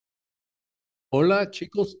Hola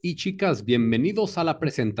chicos y chicas, bienvenidos a la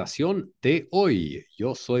presentación de hoy.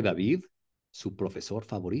 Yo soy David, su profesor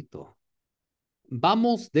favorito.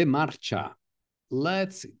 Vamos de marcha.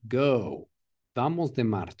 Let's go. Vamos de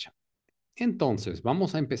marcha. Entonces,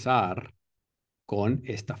 vamos a empezar con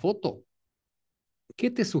esta foto. ¿Qué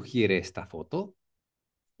te sugiere esta foto?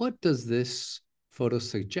 What does this photo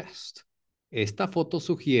suggest? Esta foto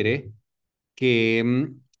sugiere que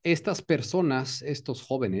estas personas, estos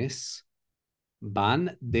jóvenes,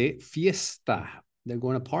 van de fiesta. They're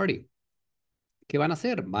going to party. ¿Qué van a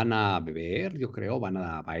hacer? Van a beber, yo creo, van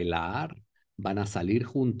a bailar, van a salir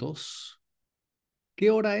juntos. ¿Qué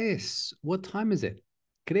hora es? What time is it?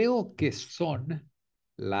 Creo que son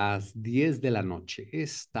las 10 de la noche.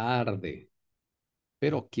 Es tarde,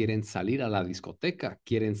 pero quieren salir a la discoteca,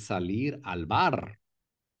 quieren salir al bar.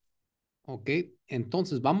 ¿Ok?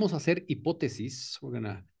 Entonces vamos a hacer hipótesis. We're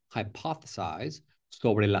going to hypothesize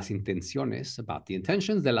sobre las intenciones, about the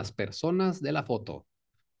intentions de las personas de la foto.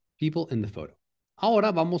 People in the photo.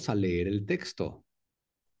 Ahora vamos a leer el texto.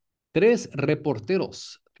 Tres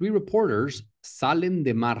reporteros, three reporters, salen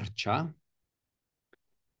de marcha,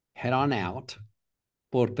 head on out,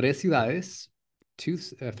 por tres ciudades,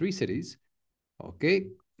 three cities, ¿ok?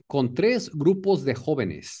 Con tres grupos de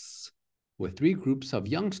jóvenes, with three groups of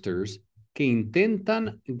youngsters que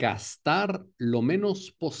intentan gastar lo menos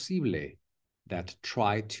posible, that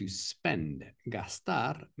try to spend.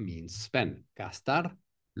 Gastar means spend. Gastar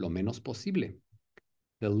lo menos posible.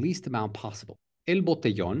 The least amount possible. El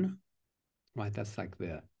botellón, right? That's like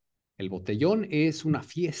el botellón es una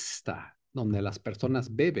fiesta donde las personas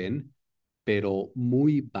beben, pero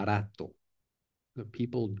muy barato. The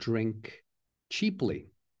people drink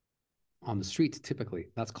cheaply on the streets typically.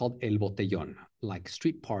 That's called el botellón, like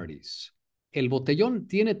street parties. El botellón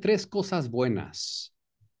tiene tres cosas buenas.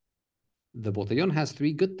 The botellón has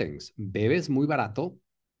three good things. Bebes muy barato.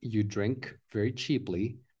 You drink very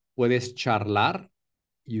cheaply. Puedes charlar.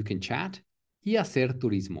 You can chat. Y hacer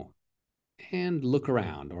turismo. And look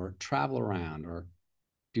around or travel around or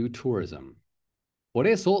do tourism. Por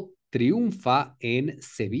eso triunfa en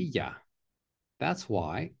Sevilla. That's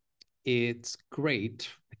why it's great.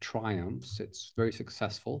 It triumphs. It's very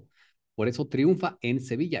successful. Por eso triunfa en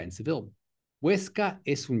Sevilla, en Seville. Huesca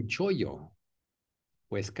es un chollo.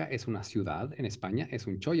 Huesca es una ciudad en España, es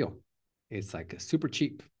un chollo. It's like super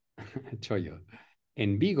cheap. Chollo.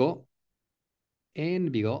 En Vigo,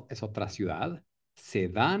 en Vigo es otra ciudad. Se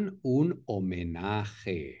dan un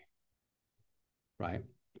homenaje. Right?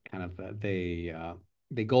 Kind of, they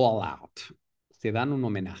go all out. Se dan un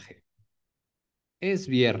homenaje. Es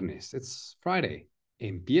viernes. It's Friday.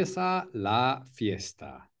 Empieza la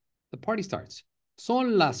fiesta. The party starts.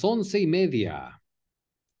 Son las 11:30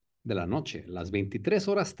 de la noche, las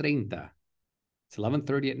 23:30. It's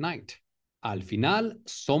 11:30 at night. Al final,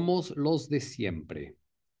 somos los de siempre.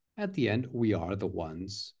 At the end, we are the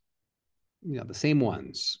ones, the same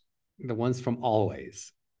ones, the ones from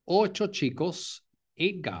always. 8 chicos,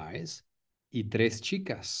 8 guys, y 3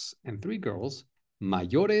 chicas, and 3 girls,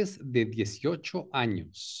 mayores de 18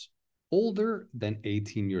 años, older than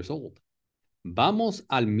 18 years old. Vamos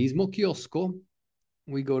al mismo kiosco.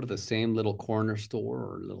 We go to the same little corner store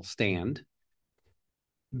or little stand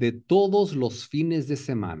de todos los fines de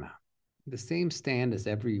semana. The same stand as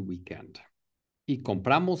every weekend. Y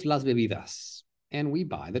compramos las bebidas. And we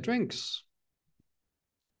buy the drinks.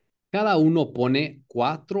 Cada uno pone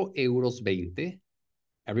 4,20 euros.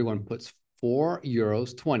 Everyone puts 4,20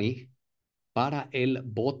 euros para el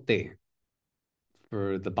bote.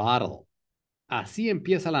 For the bottle. Así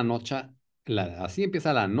empieza la noche. Así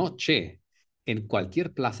empieza la noche en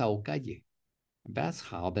cualquier plaza o calle. That's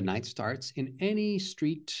how the night starts in any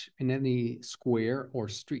street, in any square or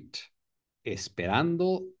street.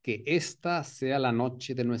 Esperando que esta sea la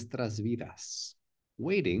noche de nuestras vidas.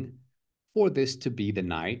 Waiting for this to be the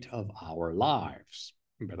night of our lives.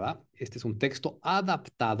 ¿Verdad? Este es un texto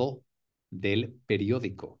adaptado del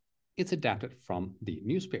periódico. It's adapted from the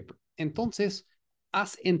newspaper. Entonces,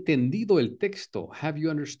 ¿has entendido el texto? Have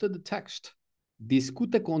you understood the text?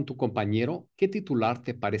 Discute con tu compañero qué titular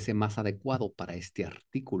te parece más adecuado para este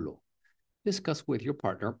artículo. Discuss with your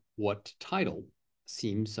partner what title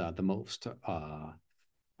seems the most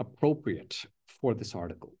appropriate for this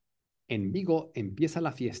article. En Vigo empieza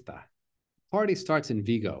la fiesta. Party starts in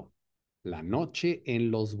Vigo. La noche en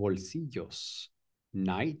los bolsillos.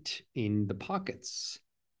 Night in the pockets.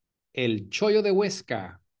 El chollo de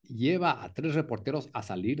Huesca lleva a 3 reporteros a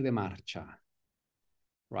salir de marcha.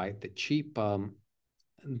 Right? The cheap,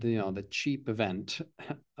 the cheap event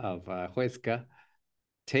of Huesca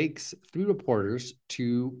takes 3 reporters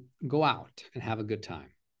to go out and have a good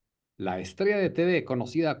time. La estrella de TV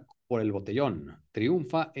conocida por el botellón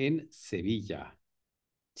triunfa en Sevilla.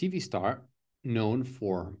 TV star known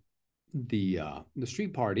for the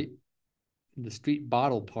street party, the street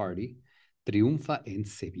bottle party, triunfa en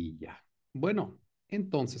Sevilla. Bueno,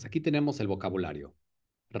 entonces aquí tenemos el vocabulario.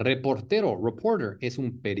 Reportero, reporter, es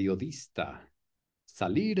un periodista.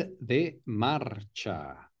 Salir de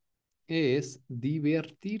marcha es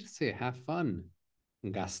divertirse, have fun.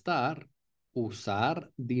 Gastar,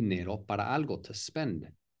 usar dinero para algo, to spend.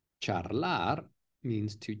 Charlar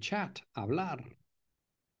means to chat, hablar.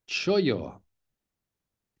 Chollo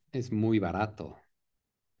es muy barato.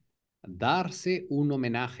 Darse un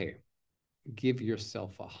homenaje, give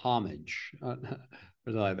yourself a homage.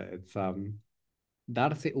 It's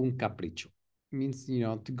darse un capricho. It means,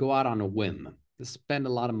 to go out on a whim, to spend a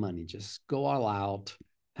lot of money, just go all out,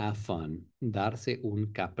 have fun. Darse un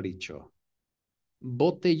capricho.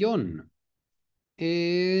 Botellón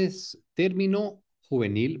es término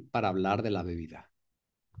juvenil para hablar de la bebida.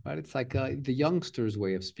 Right? It's like the youngster's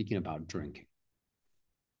way of speaking about drinking.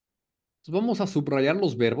 Entonces vamos a subrayar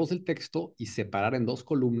los verbos del texto y separar en dos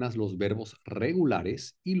columnas los verbos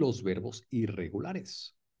regulares y los verbos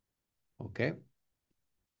irregulares. ¿Ok?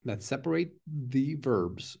 Let's separate the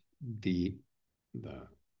verbs, the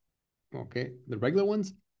regular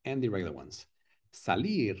ones and the irregular ones.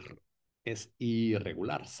 Salir es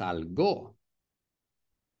irregular, salgo.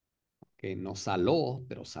 No saló,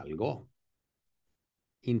 pero salgó.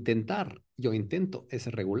 Intentar, yo intento, es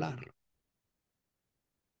regular.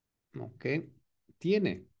 ¿Ok?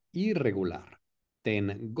 Tiene, irregular.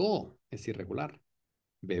 Tengo, es irregular.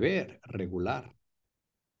 Beber, regular.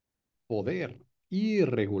 Poder,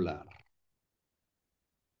 irregular.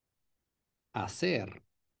 Hacer,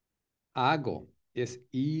 hago, es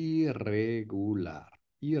irregular.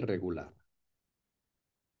 Irregular.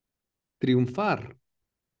 Triunfar,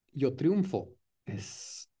 yo triunfo,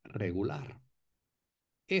 es regular.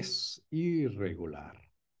 Es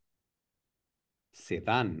irregular. Se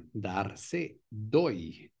dan, darse,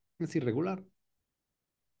 doy, es irregular.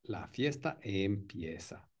 La fiesta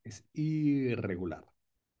empieza, es irregular.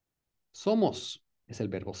 Somos, es el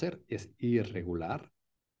verbo ser, es irregular.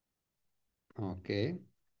 Ok.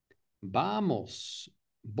 Vamos,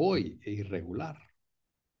 voy, irregular.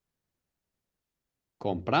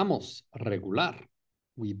 Compramos, regular.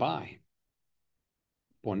 We buy.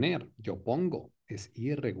 Poner, yo pongo, es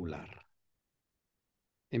irregular.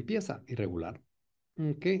 Empieza, irregular.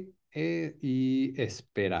 Ok. Y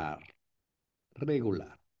esperar,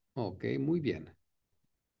 regular. Ok, muy bien.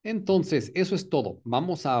 Entonces, eso es todo.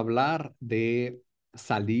 Vamos a hablar de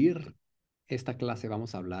salir. Esta clase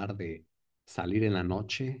vamos a hablar de salir en la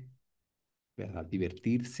noche, ¿verdad?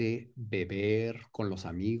 Divertirse, beber con los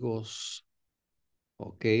amigos,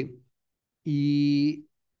 ¿ok? Y,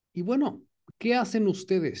 y bueno, ¿qué hacen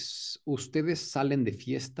ustedes? ¿Ustedes salen de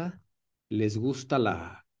fiesta? ¿Les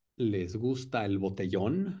gusta el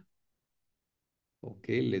botellón? ¿Ok?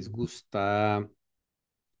 ¿Les gusta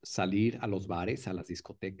salir a los bares, a las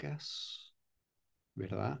discotecas?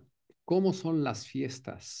 ¿Verdad? ¿Cómo son las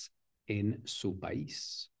fiestas en su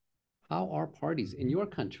país? How are parties in your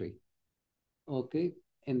country? Ok.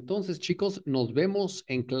 Entonces, chicos, nos vemos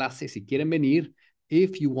en clase. Si quieren venir,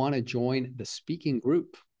 if you want to join the speaking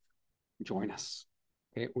group, join us.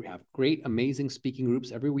 Okay. We have great, amazing speaking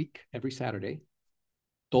groups every week, every Saturday.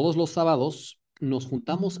 Todos los sábados nos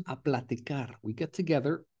juntamos a platicar. We get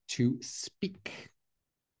together to speak.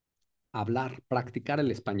 Hablar, practicar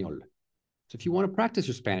el español. So if you want to practice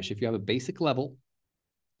your Spanish, if you have a basic level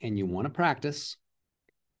and you want to practice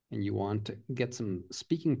and you want to get some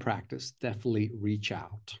speaking practice, definitely reach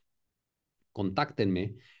out.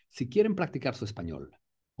 Contáctenme si quieren practicar su español.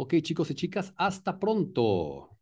 Ok, chicos y chicas, hasta pronto.